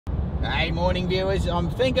Hey, morning viewers. I'm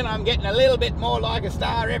thinking I'm getting a little bit more like a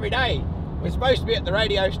star every day. We're supposed to be at the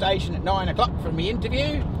radio station at 9 o'clock from the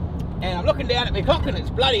interview, and I'm looking down at my clock and it's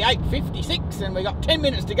bloody 8:56 and we got 10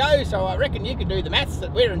 minutes to go, so I reckon you can do the maths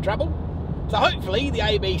that we're in trouble. So hopefully the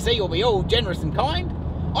ABC will be all generous and kind.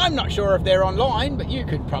 I'm not sure if they're online, but you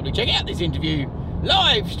could probably check out this interview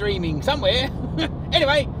live streaming somewhere.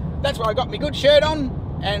 Anyway, that's why I got my good shirt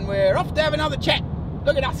on, and we're off to have another chat.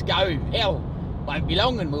 Look at us go. Hell, won't be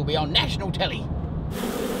long and we'll be on national telly.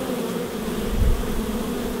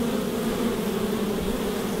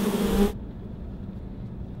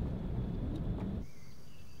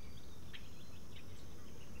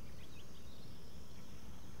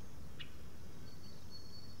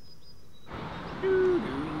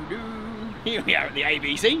 Here we are at the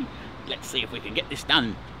ABC. Let's see if we can get this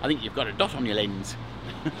done. I think you've got a dot on your lens.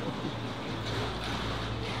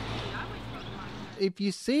 If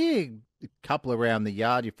you see a couple around the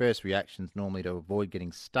yard, your first reaction is normally to avoid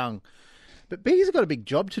getting stung. But bees have got a big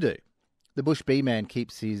job to do. The Bush Bee Man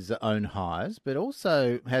keeps his own hives, but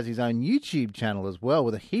also has his own YouTube channel as well,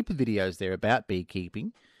 with a heap of videos there about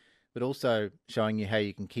beekeeping, but also showing you how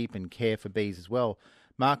you can keep and care for bees as well.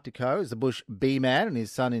 Mark deCaux is the Bush Bee Man, and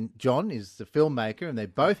his son John is the filmmaker, and they're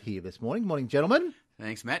both here this morning. Morning, gentlemen.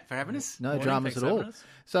 Thanks, Matt, for having us. No dramas at all.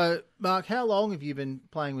 So, Mark, how long have you been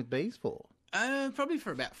playing with bees for? Probably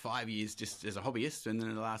for about 5 years, just as a hobbyist, and then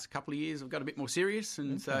in the last couple of years I've got a bit more serious,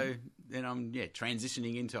 and so then I'm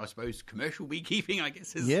transitioning into, I suppose, commercial beekeeping, I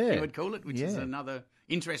guess, as you would call it, which is another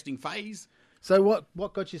interesting phase. So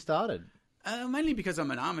what got you started? Mainly because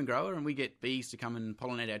I'm an almond grower, and we get bees to come and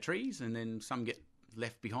pollinate our trees, and then some get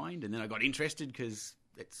left behind, and then I got interested because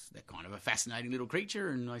they're kind of a fascinating little creature,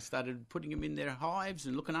 and I started putting them in their hives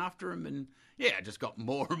and looking after them, and I just got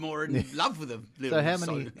more and more in love with them. So how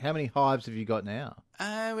many hives have you got now?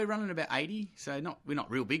 We're running about 80, so we're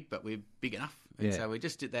not real big, but we're big enough. And so we're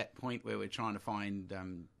just at that point where we're trying to find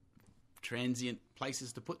transient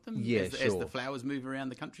places to put them as the flowers move around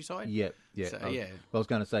the countryside. Yep. So, I was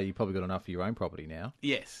going to say, you've probably got enough for your own property now.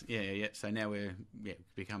 Yes, yeah. So now we're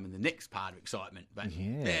becoming the next part of excitement. But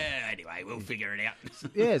anyway, we'll figure it out.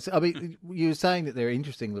 Yes, I mean, you were saying that they're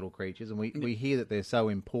interesting little creatures, and we hear that they're so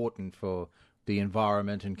important for the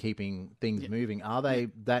environment and keeping things moving. Are they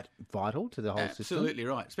that vital to the whole system? Absolutely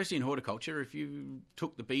right. Especially in horticulture, if you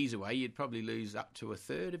took the bees away, you'd probably lose up to a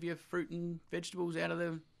third of your fruit and vegetables out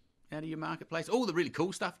of your marketplace. All the really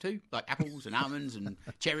cool stuff too, like apples and almonds and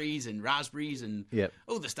cherries and raspberries and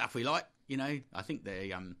all the stuff we like. You know, I think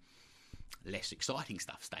the less exciting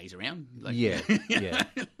stuff stays around. But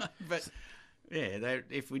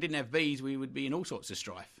if we didn't have bees, we would be in all sorts of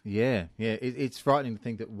strife. It's frightening to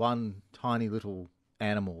think that one tiny little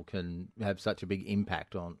animal can have such a big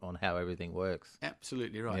impact on how everything works.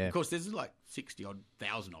 Absolutely right. Of course, there's like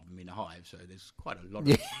 60,000 of them in a hive, so there's quite a lot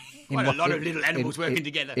of little animals working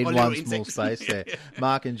together in or one little small insects. space there.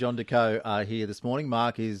 Mark and John deCaux are here this morning.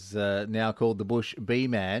 Mark is now called the Bush Bee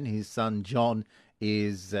Man. His son John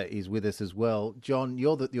is with us as well. John,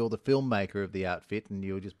 you're the filmmaker of the outfit, and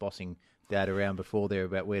you were just bossing Dad around before there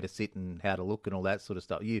about where to sit and how to look and all that sort of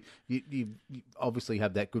stuff. You obviously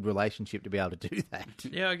have that good relationship to be able to do that.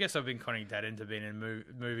 Yeah, I guess I've been conning Dad into being in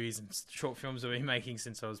movies and short films I've been making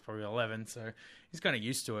since I was probably 11, so he's kind of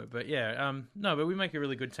used to it. But but we make a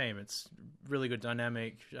really good team. It's really good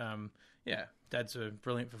dynamic. Dad's a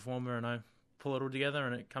brilliant performer, and I pull it all together,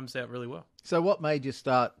 and it comes out really well. So what made you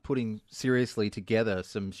start putting seriously together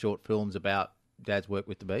some short films about Dad's work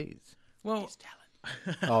with the bees? Well, talent.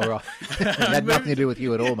 Oh, right. It had nothing to do with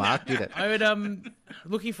you at all, Mark, did it? I would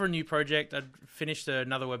looking for a new project. I'd finished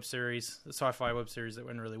another web series, a sci-fi web series that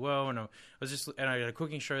went really well, and I had a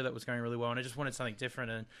cooking show that was going really well, and I just wanted something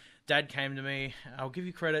different. And Dad came to me. I'll give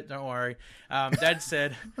you credit, don't worry. Dad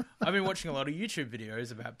said, "I've been watching a lot of YouTube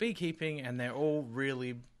videos about beekeeping, and they're all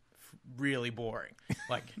really, really boring.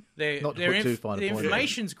 Like the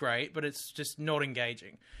information's great, but it's just not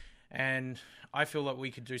engaging." And I feel like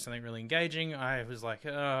we could do something really engaging. I was like,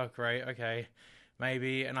 oh, great, okay,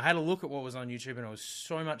 maybe. And I had a look at what was on YouTube, and it was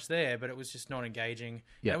so much there, but it was just not engaging.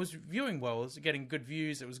 Yeah. It was viewing well. It was getting good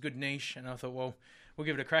views. It was good niche. And I thought, well, we'll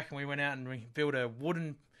give it a crack. And we went out and we built out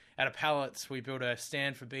of pallets, we built a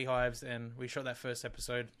stand for beehives, and we shot that first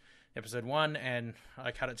episode 1, and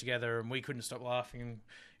I cut it together, and we couldn't stop laughing, and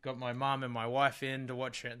got my mum and my wife in to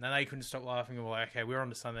watch it, and then they couldn't stop laughing, and we're like, okay, we're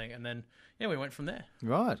onto something. And then yeah, we went from there.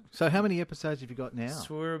 Right. So how many episodes have you got now?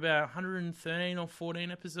 So we're about 113 or 14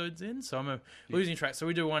 episodes in. So I'm losing track. So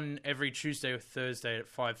we do one every Tuesday or Thursday at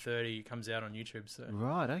 5:30. It comes out on YouTube. So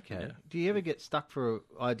Right. Okay. Yeah. Do you ever get stuck for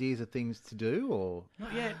ideas of things to do, or?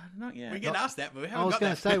 Not yet. not yet. We get asked that, but we I haven't was got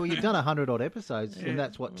going that. to say, well, you've done 100 odd episodes, and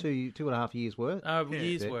that's what 2.5 years worth.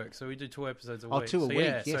 Years work. So we do 2 episodes a Oh, week. 2 a so, week,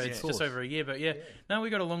 Yeah, yes, so of it's course. just over a year. But yeah, no, we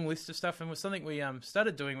got a long list of stuff, and it was something we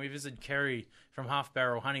started doing. We visited Kerry from Half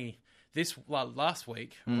Barrel Honey last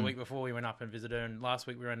week, or the week before we went up and visited her, and last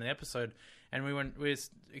week we ran an episode, and we were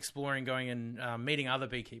exploring going and meeting other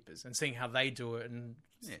beekeepers and seeing how they do it and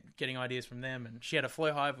getting ideas from them. And she had a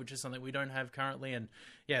flow hive, which is something we don't have currently, and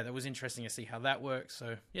yeah, that was interesting to see how that works.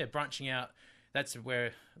 So yeah, branching out. That's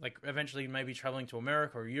where, like, eventually maybe traveling to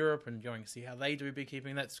America or Europe and going to see how they do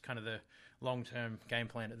beekeeping. That's kind of the long-term game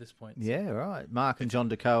plan at this point. So. Yeah, right. Mark and John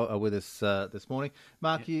deCaux are with us this morning.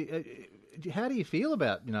 Mark, how do you feel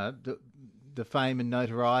about the fame and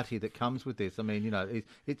notoriety that comes with this? I mean,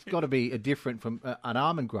 it's got to be different from an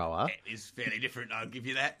almond grower. It is fairly different, I'll give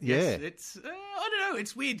you that. Yeah. Yes, it's, I don't know,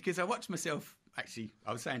 it's weird because I watch myself, actually,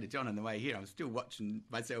 I was saying to John on the way here, I'm still watching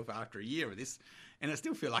myself after a year of this, and I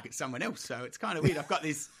still feel like it's someone else, so it's kind of weird. I've got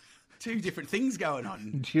these 2 different things going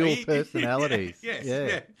on. Dual personalities. Yes, Yeah.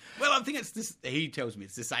 yeah. Well, I think it's this, he tells me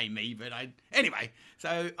it's the same me, but anyway,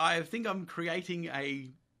 so I think I'm creating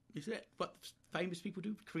is that what famous people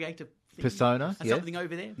do? Create a thing, Persona, yeah. something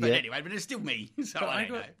over there. But anyway, but it's still me, so But I I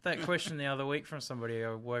don't know. got that question the other week from somebody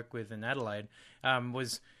I work with in Adelaide.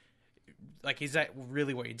 Was like, is that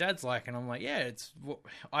really what your dad's like? And I'm like, yeah, it's what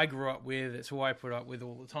I grew up with. It's who I put up with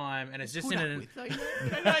all the time, and it's just Put in up an with, though,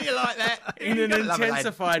 I know you like that. in You an gotta love it, lad.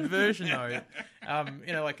 intensified version though.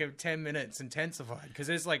 Like a 10 minutes intensified, because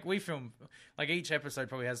there's like, we film like each episode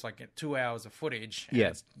probably has like 2 hours of footage. And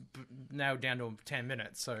it's now down to 10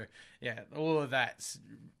 minutes. So yeah, all of that's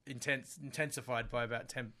intensified by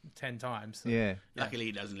about 10 times. So. Yeah. Luckily,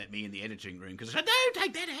 he doesn't let me in the editing room because I said, "Don't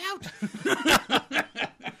take that out."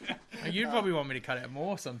 You'd probably want me to cut out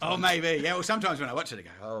more sometimes. Oh, maybe. Yeah. Well, sometimes when I watch it, I go,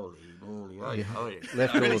 "Holy moly, holy."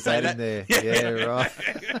 Left I all really of say that in there. Yeah, right.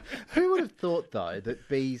 Who would have thought, though, that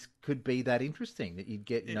bees could be that interesting, that you'd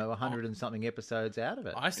get, 100 and something episodes out of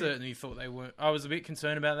it? I certainly thought they weren't. I was a bit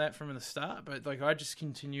concerned about that from the start, but like, I just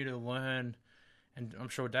continue to learn, and I'm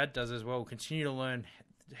sure Dad does as well, continue to learn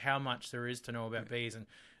how much there is to know about bees and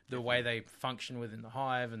the way they function within the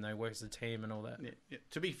hive and they work as a team and all that. Yeah.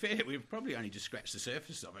 To be fair, we've probably only just scratched the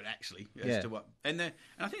surface of it, actually, as to what. And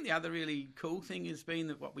I think the other really cool thing has been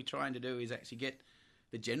that what we're trying to do is actually get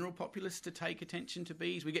the general populace to take attention to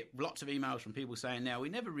bees. We get lots of emails from people saying, now, we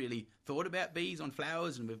never really thought about bees on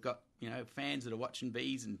flowers, and we've got, fans that are watching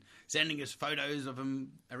bees and sending us photos of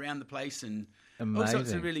them around the place and all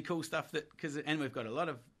sorts of really cool stuff. And we've got a lot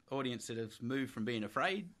of audience that have moved from being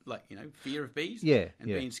afraid, like, fear of bees, and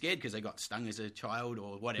being scared because they got stung as a child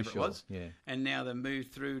or whatever it was, and now they've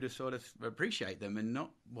moved through to sort of appreciate them and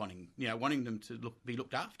not wanting them to be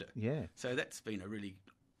looked after. Yeah. So that's been a really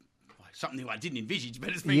something I didn't envisage, but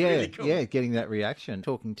it's been really cool. Yeah, getting that reaction.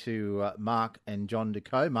 Talking to Mark and John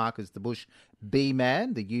deCaux. Mark is the Bush Bee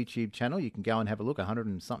Man, the YouTube channel. You can go and have a look. 100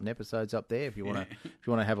 and something episodes up there if you want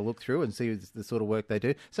to have a look through and see the sort of work they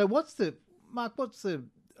do. So what's the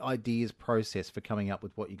ideas process for coming up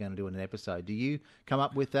with what you're going to do in an episode? Do you come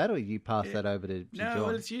up with that, or do you pass that over to John? No,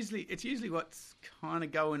 well, it's usually what's kind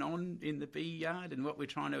of going on in the bee yard and what we're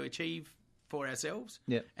trying to achieve for ourselves,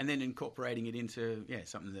 and then incorporating it into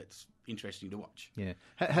something that's interesting to watch. Yeah,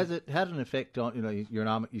 has it had an effect on you're an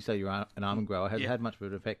almond grower? Has it had much of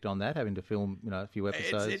an effect on that, having to film a few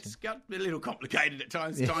episodes? It's got a little complicated at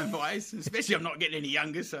times, time-wise. Especially I'm not getting any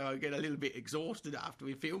younger, so I get a little bit exhausted after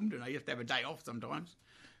we filmed, and I have to have a day off sometimes.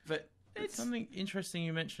 But it's something interesting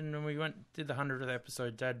you mentioned when we did the 100th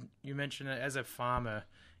episode, Dad. You mentioned that as a farmer,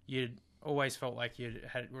 you'd always felt like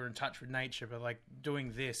were in touch with nature, but like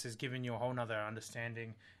doing this has given you a whole nother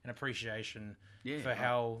understanding and appreciation for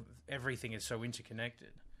how everything is so interconnected.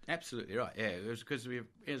 Absolutely right. Yeah, it was because we,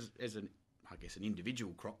 as an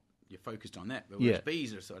individual crop, you're focused on that. But whereas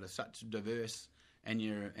bees are sort of such diverse, and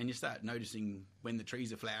you start noticing when the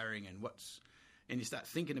trees are flowering and you start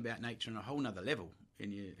thinking about nature on a whole nother level.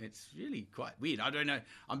 And it's really quite weird. I don't know.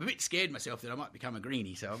 I'm a bit scared myself that I might become a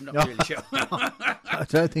greenie, so I'm not really sure. I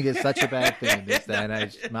don't think it's such a bad thing in this day and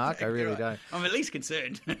age, Mark. Exactly I really right. don't. I'm at least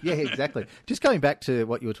concerned. Yeah, exactly. Just going back to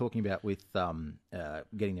what you were talking about with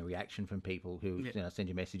getting the reaction from people who send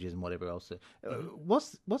you messages and whatever else.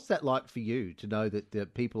 What's that like for you to know that the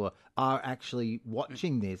people are actually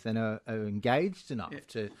watching this and are engaged enough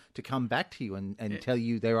to come back to you and tell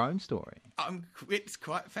you their own story? It's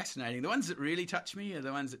quite fascinating. The ones that really touch me are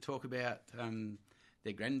the ones that talk about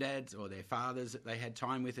their granddads or their fathers that they had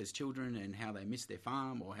time with as children, and how they miss their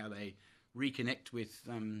farm, or how they reconnect with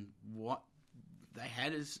what they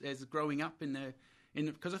had as growing up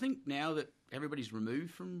because I think now that everybody's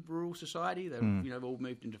removed from rural society, they've all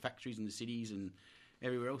moved into factories in the cities and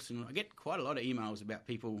everywhere else, and I get quite a lot of emails about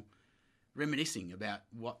people reminiscing about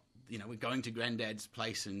what, we're going to Granddad's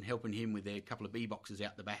place and helping him with their couple of bee boxes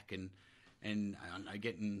out the back, and I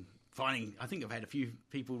finding. I think I've had a few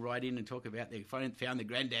people write in and talk about they found the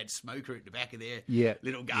Granddad's smoker at the back of their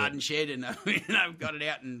little garden shed, and got it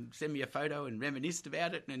out and send me a photo and reminisced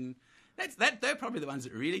about it, and they're probably the ones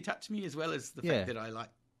that really touch me, as well as the fact that I like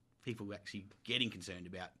people actually getting concerned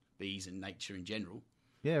about bees and nature in general.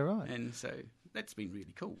 Yeah, right. And so that's been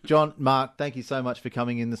really cool. John, Mark, thank you so much for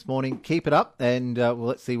coming in this morning. Keep it up, and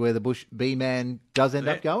let's see where the Bush Bee Man does end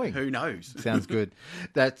up going. Who knows? Sounds good.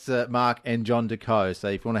 That's Mark and John deCaux. So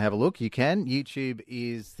if you want to have a look, you can. YouTube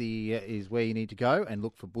is where you need to go, and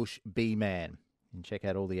look for Bush Bee Man. And check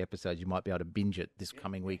out all the episodes. You might be able to binge it this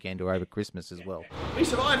coming weekend or over Christmas as well. We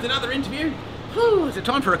survived another interview. Whew, is it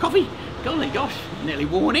time for a coffee? Golly gosh, nearly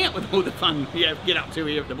worn out with all the fun we get up to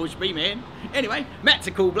here at the Bush Bee Man. Anyway, Matt's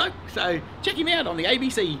a cool bloke, so check him out on the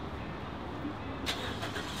ABC.